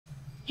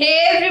Hey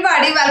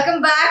everybody, welcome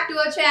back to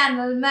our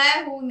channel. मैं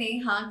हूँ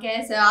नेहा।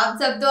 कैसे हो आप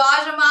सब? तो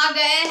आज हम आ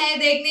गए हैं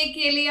देखने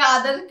के लिए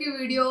आदर्श की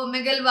वीडियो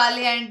ओमेगल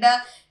वाले एंड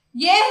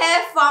ये है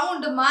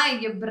found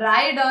my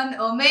bride on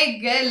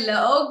Omegle.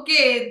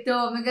 Okay, तो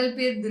ओमेगल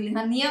पे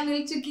दुल्हनिया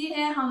मिल चुकी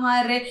है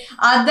हमारे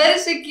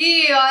आदर्श की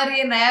और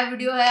ये नया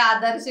वीडियो है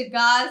आदर्श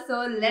का।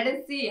 So let us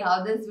see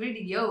how this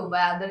video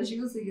bye Adarsh is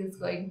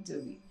going to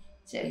be.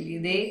 चलिए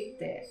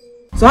देखते हैं।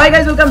 सो hi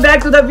guys, welcome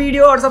back to the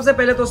video. और सबसे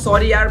पहले तो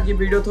सॉरी यार, ये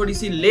वीडियो थोड़ी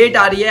सी लेट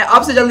आ रही है,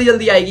 आपसे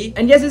जल्दी आएगी।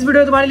 एंड यस, इस वीडियो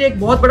में तुम्हारे लिए एक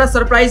बहुत बड़ा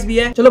सरप्राइज भी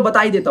है। चलो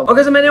बता ही देता हूँ।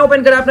 ओके, सो मैंने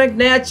ओपन करा अपना एक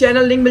नया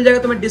चैनल, लिंक मिल जाएगा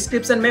तुम्हें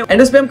डिस्क्रिप्शन में।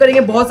 एंड उस पे हम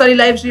करेंगे बहुत सारी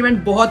लाइव स्ट्रीम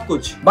एंड बहुत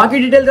कुछ। बाकी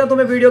डिटेल देता हूं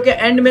तुम्हें वीडियो के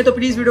एंड में, तो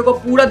प्लीज वीडियो को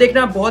पूरा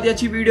देखना, बहुत ही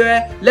अच्छी वीडियो है।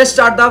 Let's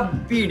start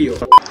the video.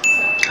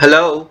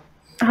 Hello.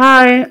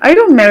 Hi, are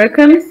you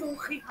American?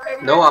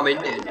 No, I'm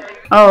Indian.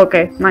 Oh,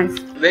 okay, nice.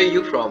 Where are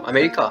you from?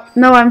 America.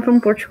 No, I'm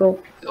from Portugal.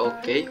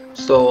 Okay.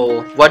 So,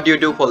 what do you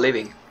do for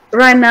living?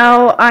 Right now,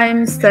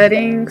 I'm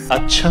studying.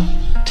 अच्छा,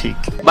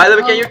 ठीक है। By the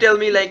way, can you tell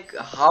me like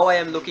how I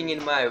am looking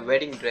in my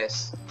wedding dress?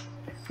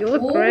 You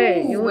look great.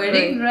 You look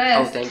wedding great.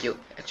 Oh, dress। thank you.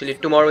 Actually,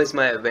 tomorrow is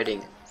my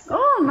wedding.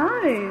 Oh,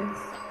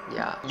 nice.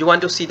 Yeah. You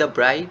want to see the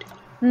bride?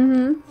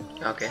 Mhm.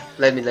 Okay.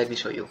 Let me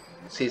show you.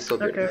 She's so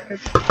Okay.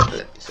 beautiful. Okay.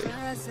 Let me show you.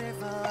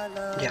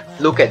 Yeah.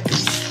 Look at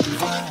this.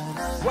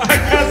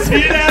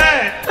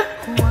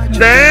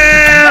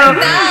 Damn.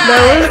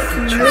 That was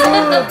smooth.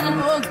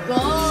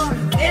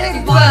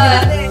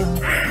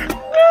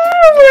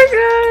 Oh my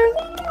god.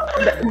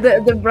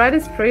 The bride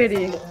is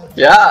pretty.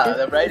 Yeah.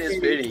 The bride is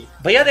pretty.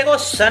 भैया देखो,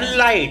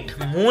 sunlight,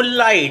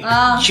 moonlight,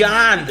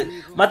 चांद,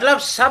 मतलब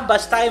सब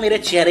बसता है मेरे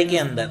चेहरे के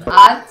अंदर।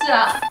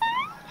 अच्छा,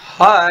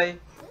 Hi.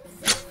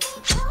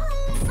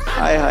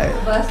 हाय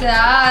बस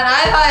यार,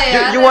 हाय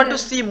यार। You want to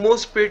see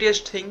most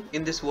prettiest thing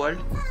in this world?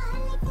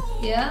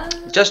 Yeah.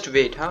 Just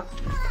wait, huh?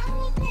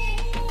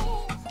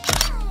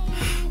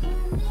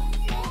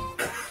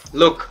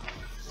 Look.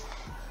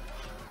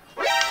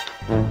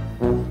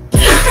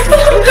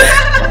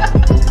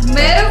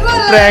 मेरे को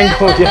Prank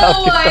हो गया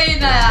वही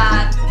ना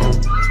यार।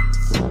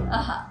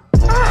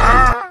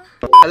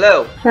 Hello.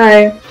 Hi.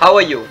 How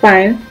are you?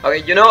 Fine. Okay,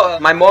 you know,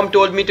 my mom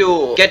told me to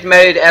get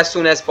married as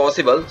soon as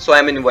possible, so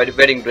I'm in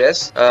wedding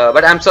dress.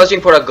 But I'm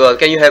searching for a girl.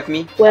 Can you help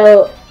me?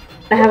 Well,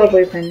 I have a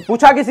boyfriend.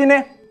 पूछा किसी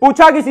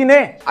ने?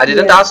 I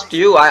didn't ask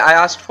you. I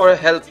asked for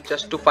help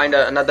just to find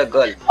another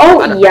girl. Oh,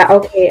 An- yeah,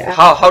 okay.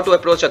 How to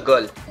approach a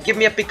girl? Give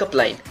me a pickup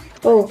line.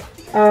 Oh,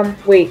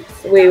 wait.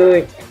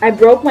 I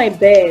broke my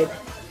bed.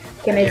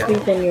 Can I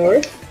sleep in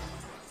yours?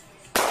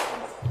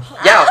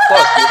 Yeah, of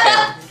course you can.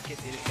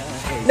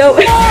 No.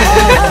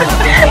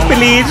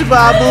 Please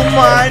बाबू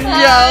मान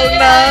जाओ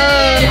ना।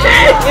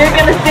 You're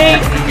gonna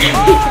think.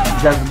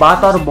 जज्बात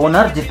और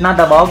बोनर जितना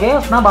दबाओगे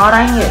उतना बाहर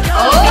आएंगे।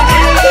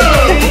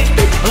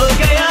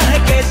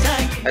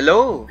 Hello.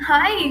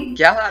 हाय,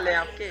 क्या हाल है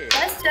आपके?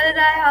 बस चल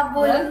रहा है, आप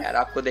बोलो। यार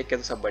आपको देख के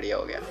तो सब बढ़िया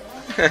हो गया।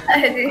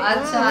 अरे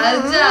अच्छा।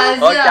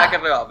 और क्या कर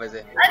रहे हो आप ऐसे?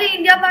 अरे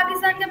इंडिया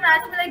पाकिस्तान के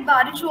मैच में लाइक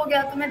बारिश हो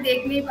गया तो मैं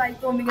देख नहीं पाई,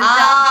 तो मैं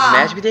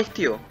मैच भी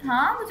देखती हो?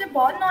 हाँ, मुझे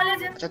बहुत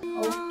नॉलेज है।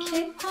 ओके।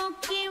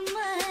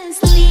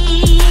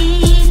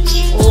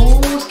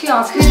 ओ, उसकी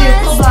आंखें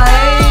देखो भाई।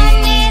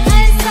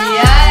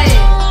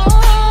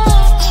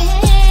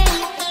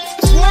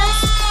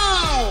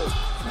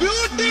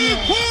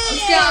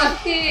 उसकी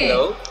आंखें।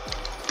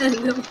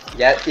 हेलो।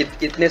 यार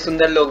इतने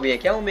सुंदर लोग भी हैं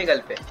क्या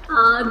ओमेगल पे?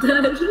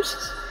 आदर्श,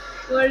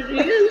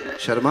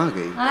 शर्मा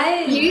गई। हाय।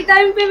 ये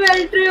टाइम पे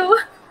बैठ रहे हो?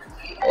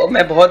 ओ,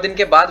 मैं बहुत दिन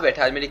के बाद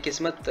बैठा। आज मेरी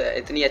किस्मत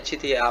इतनी अच्छी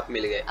थी, आप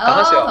मिल गए।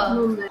 कहाँ से हो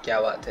आप? क्या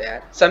बात है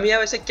यार। समिया,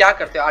 वैसे क्या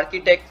करते हो?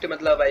 आर्किटेक्ट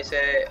मतलब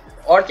ऐसे,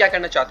 और क्या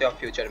करना चाहते हो आप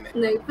फ्यूचर में?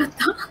 नहीं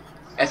पता।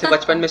 ऐसे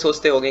बचपन में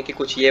सोचते होगे कि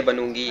कुछ ये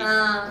बनूंगी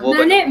वो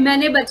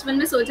मैंने बचपन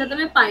में सोचा था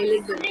मैं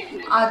पायलट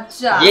बनूंगी।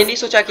 अच्छा, ये नहीं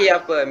सोचा कि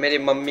आप मेरी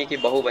मम्मी की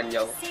बहू बन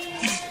जाओ?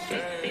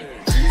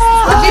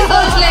 अभी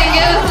सोच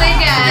लेंगे, उसमें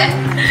क्या है।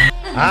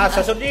 हाँ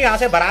ससुर जी, यहाँ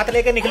से बारात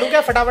लेके निकलूं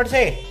क्या फटाफट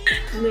से?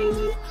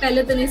 नहीं,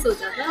 पहले तो नहीं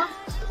सोचा था,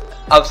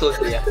 अब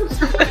सोच लिया।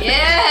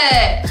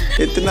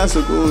 ये इतना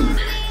सुकून।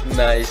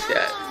 नाइस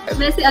यार।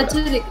 वैसे अच्छे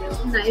दिख रहे हो,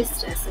 नाइस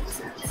ड्रेस।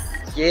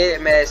 ये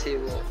मैं ऐसे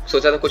वो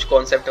सोचा था कुछ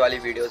कॉन्सेप्ट वाली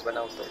वीडियोस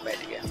बनाऊं, तो बैठ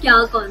गया। क्या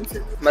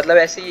कॉन्सेप्ट? मतलब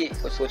ऐसे ही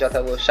कुछ सोचा था,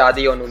 वो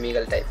शादी और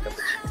ओमेगल टाइप का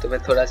कुछ, तो मैं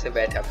थोड़ा से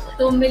बैठा।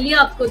 तो मिली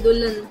आपको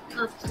दुल्हन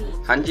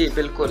आपकी? हाँ जी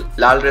बिल्कुल,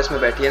 लाल ड्रेस में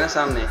बैठी है ना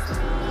सामने।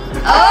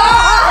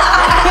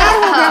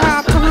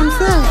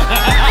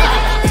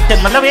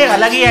 मतलब ये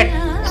अलग ही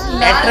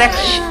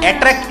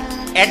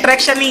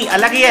अट्रैक्शन ही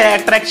अलग ही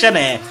अट्रैक्शन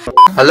है।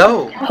 Hello.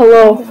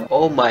 Hello.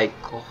 Oh my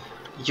god,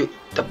 you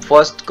the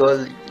first girl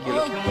you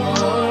look.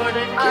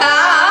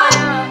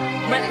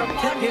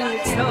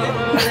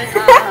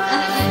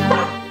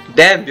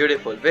 Damn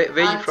beautiful.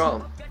 Where you from?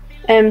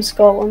 I'm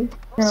Scotland.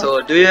 So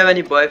do you have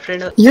any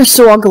boyfriend? You're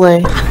so ugly.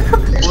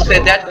 Who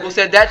said that? Who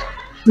said that?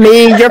 Me,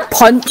 you're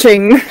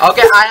punching.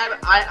 Okay,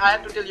 I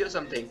have to tell you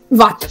something.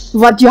 What?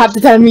 What do you have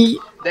to tell me?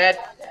 That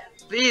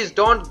please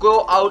don't go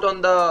out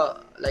on the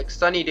like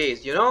sunny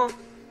days, you know?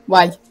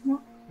 Why?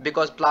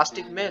 Because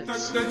plastic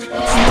melts.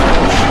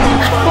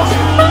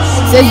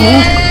 Say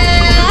you.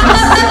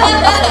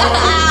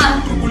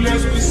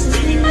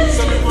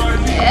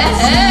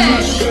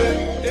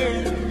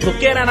 रुक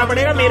के रहना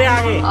पड़ेगा मेरे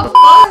आगे। Of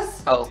course.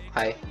 Oh,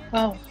 hi.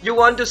 Oh, You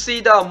want to see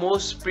the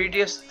most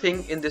prettiest thing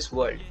in this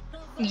world?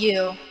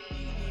 you.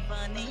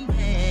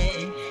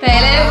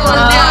 पहले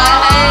बोलते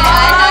आए।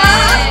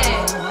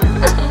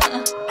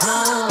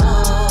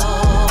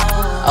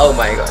 Oh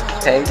my god,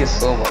 thank you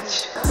so much.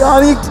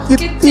 यार ये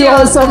कितनी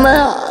awesome है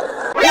यार.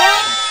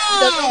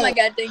 That's all my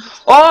god thing.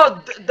 Oh,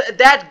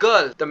 that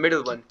girl, the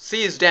middle one.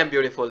 She is damn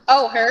beautiful.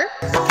 Oh, her?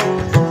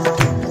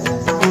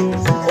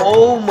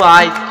 Oh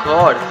my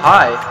god,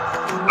 hi.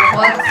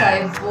 बहुत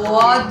सही,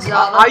 बहुत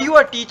ज्यादा। Are you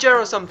a teacher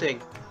or something?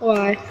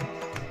 Why?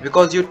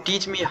 Because you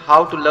teach me how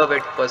to love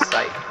at first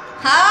sight.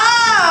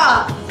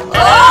 हाँ।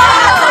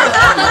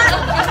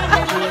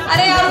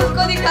 अरे यार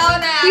उसको दिखाओ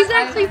ना यार। He's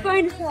actually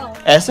fine as hell.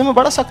 ऐसे में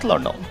बड़ा सख्त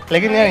लौटा हूँ,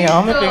 लेकिन यार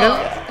यहाँ में पिघल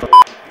गया।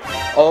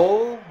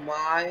 Oh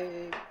my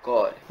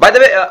god. By the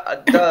way,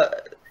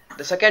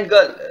 the second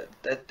girl,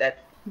 that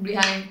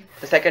Behind.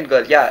 the second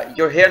girl, yeah,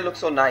 your hair looks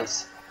so nice.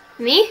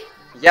 Me?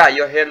 Yeah,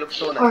 your hair looks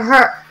so Or nice.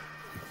 her?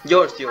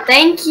 Yours.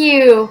 Thank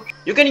you.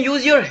 You can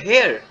use your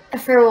hair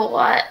For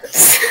what?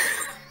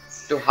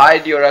 to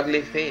hide your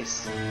ugly face.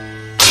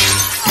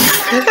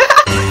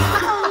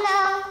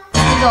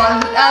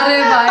 अरे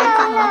भाई।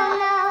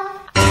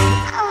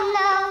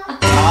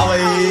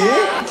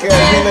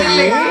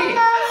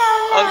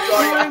 I'm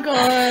sorry. Oh my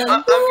god.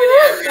 I'm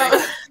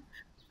kidding.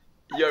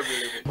 You're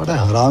beautiful. बड़ा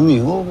हरामी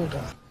हो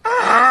बेटा।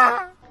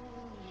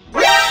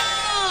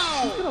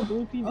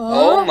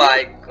 Oh my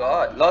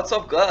god, lots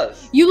of girls.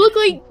 You look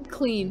like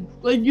clean.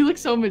 Like you look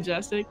so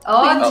majestic.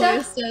 Oh, Clean अच्छा।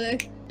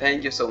 aesthetic.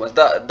 Thank you so much.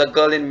 The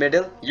girl in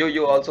middle,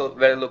 you also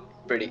very look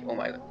pretty. Oh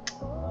my god.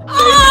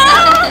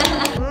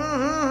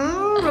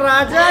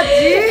 राजा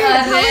जी।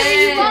 अरे।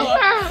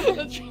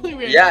 That's really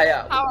weird.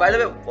 Yeah. By the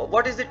way,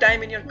 what is the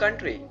time in your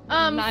country?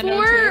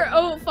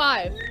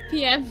 4:05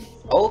 p.m.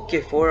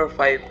 Okay, 4 or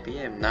 5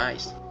 p.m.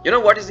 Nice. You know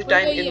what is the What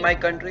time about in you? my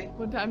country?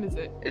 What time is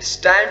it? It's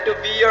time to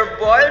be your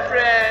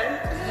boyfriend.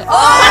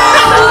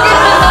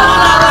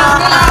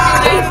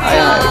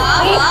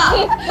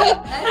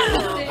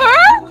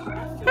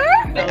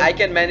 I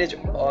can manage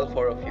all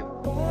 4 of you.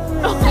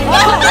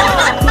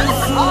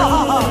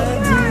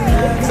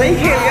 सही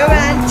खेलियो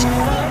match.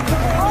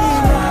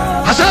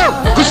 हंसो,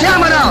 खुशियाँ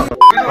मनाओ।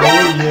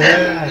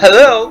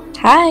 Hello.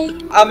 Hi.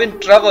 I'm in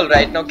trouble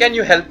right now. Can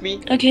you help me?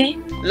 Okay.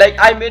 Like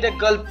I made a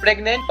girl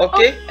pregnant,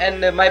 okay,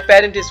 and my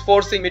parent is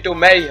forcing me to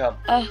marry her.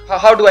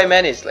 How do I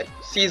manage? Like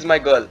she is my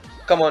girl.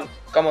 Come on,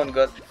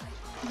 girl.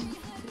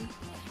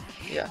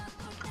 Yeah.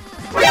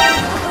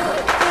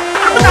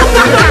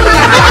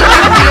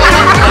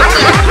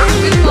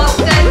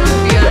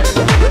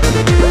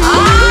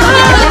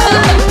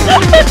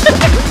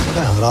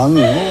 बड़ा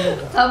हरामी हो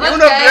बेटा। समझ You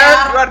know, गए girl, यार।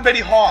 you are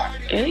very hot.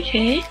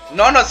 Okay.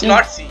 No, it's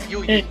not she. You.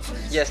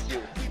 Yes, you.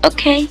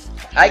 Okay.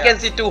 I can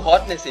see 2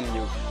 hotness in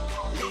you.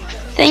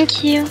 Thank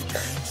you.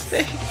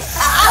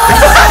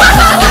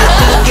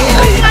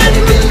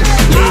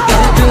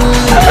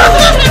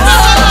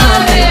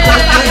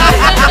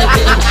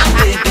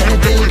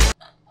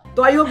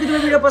 तो I hope कि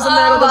तुम्हें वीडियो पसंद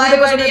आएगा। तो वीडियो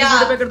पसंद आए तो बढ़िया।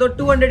 वीडियो पे कर दो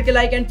 200 के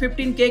लाइक एंड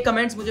 15K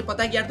कमेंट्स। मुझे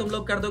पता है कि यार तुम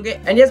लोग कर दोगे।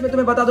 एंड यस मैं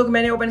तुम्हें बता दूं कि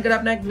मैंने ओपन करा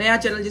अपना एक नया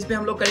चैनल जिसपे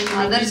हम लोग करेंगे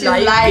Adarshuc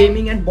live live।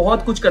 Gaming and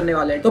बहुत कुछ करने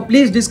वाले हैं। तो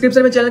प्लीज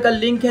डिस्क्रिप्शन में चैनल का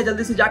लिंक है,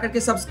 जल्दी से जाकर के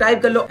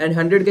सब्सक्राइब कर लो एंड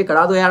 100K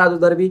करा दो यार आज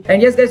उधर भी।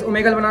 एंड यस गाइस,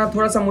 ओमेगल बनाना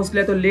थोड़ा सा मुश्किल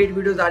है तो लेट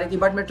वीडियोस आ रही थी,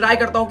 बट मैं ट्राई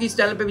करता हूँ कि इस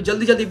चैनल पे भी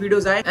जल्दी जल्दी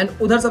वीडियोस आए एंड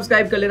उधर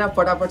सब्सक्राइब कर लेना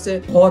फटाफट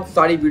से, बहुत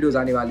सारी वीडियोस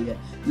आने वाली है।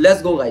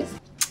 Let's go guys.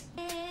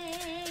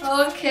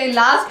 Okay,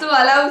 last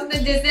वाला उसने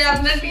जैसे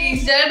अपना टी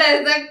शर्ट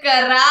ऐसा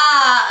करा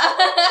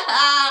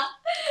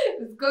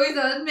उसको भी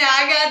समझ में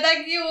आ गया था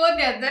कि वो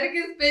नजर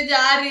किस पे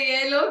जा रही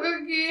है लोगों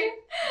की।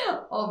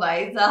 ओ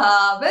भाई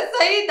साहब,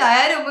 सही था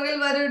यार ओमेगल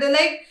वाले वीडियो।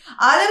 लाइक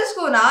आदर्श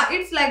को ना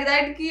इट्स लाइक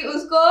दैट कि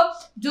उसको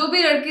जो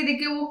भी लड़की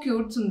दिखे वो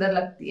क्यूट सुंदर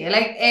लगती है।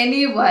 लाइक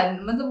एनीवन,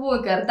 मतलब वो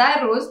करता है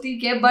रोज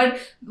ठीक है, but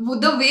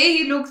the way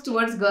he looks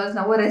towards girls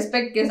ना, वो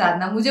रेस्पेक्ट के साथ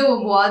ना, मुझे वो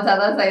बहुत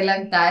ज्यादा सही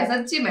लगता है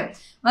सच्ची में।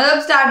 मतलब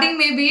स्टार्टिंग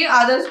में भी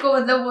आदर्श को,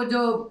 मतलब वो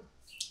जो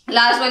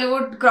लास्ट वाली वो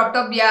क्रॉप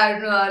टॉप या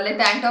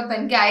टैंक टॉप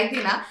पहन के आई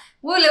थी ना,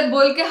 वो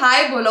बोल के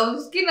हाय बोला,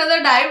 उसकी नजर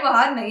डायरेक्ट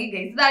बाहर नहीं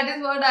गई। That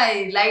is what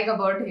I like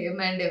about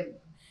him and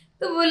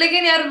तो वो।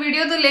 लेकिन यार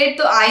वीडियो तो लेट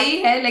तो आई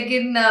है,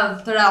 लेकिन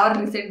थोड़ा और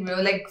रिसेंट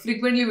में लाइक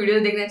फ्रीक्वेंटली वीडियो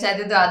देखना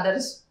चाहते तो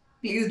आदर्श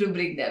प्लीज डू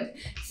ब्रिंग देम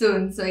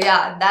सून। सो या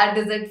that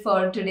is it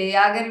for today.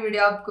 अगर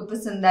वीडियो आपको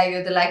पसंद आई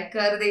हो तो लाइक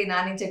कर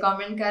देना, नीचे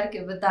कमेंट करके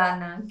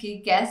बताना कि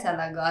कैसा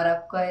लगा, और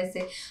आपको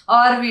ऐसे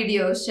और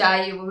वीडियो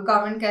चाहिए वो भी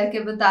कमेंट करके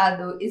बता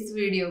दो। इस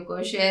वीडियो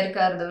को शेयर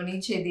कर दो,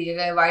 नीचे दिए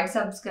गए व्हाइट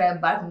सब्सक्राइब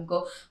बटन को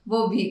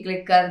वो भी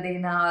क्लिक कर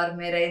देना, और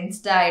मेरा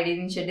इंस्टा आईडी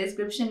नीचे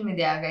डिस्क्रिप्शन में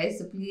दिया गया है,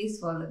 so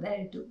please follow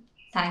that to.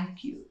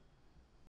 Thank you.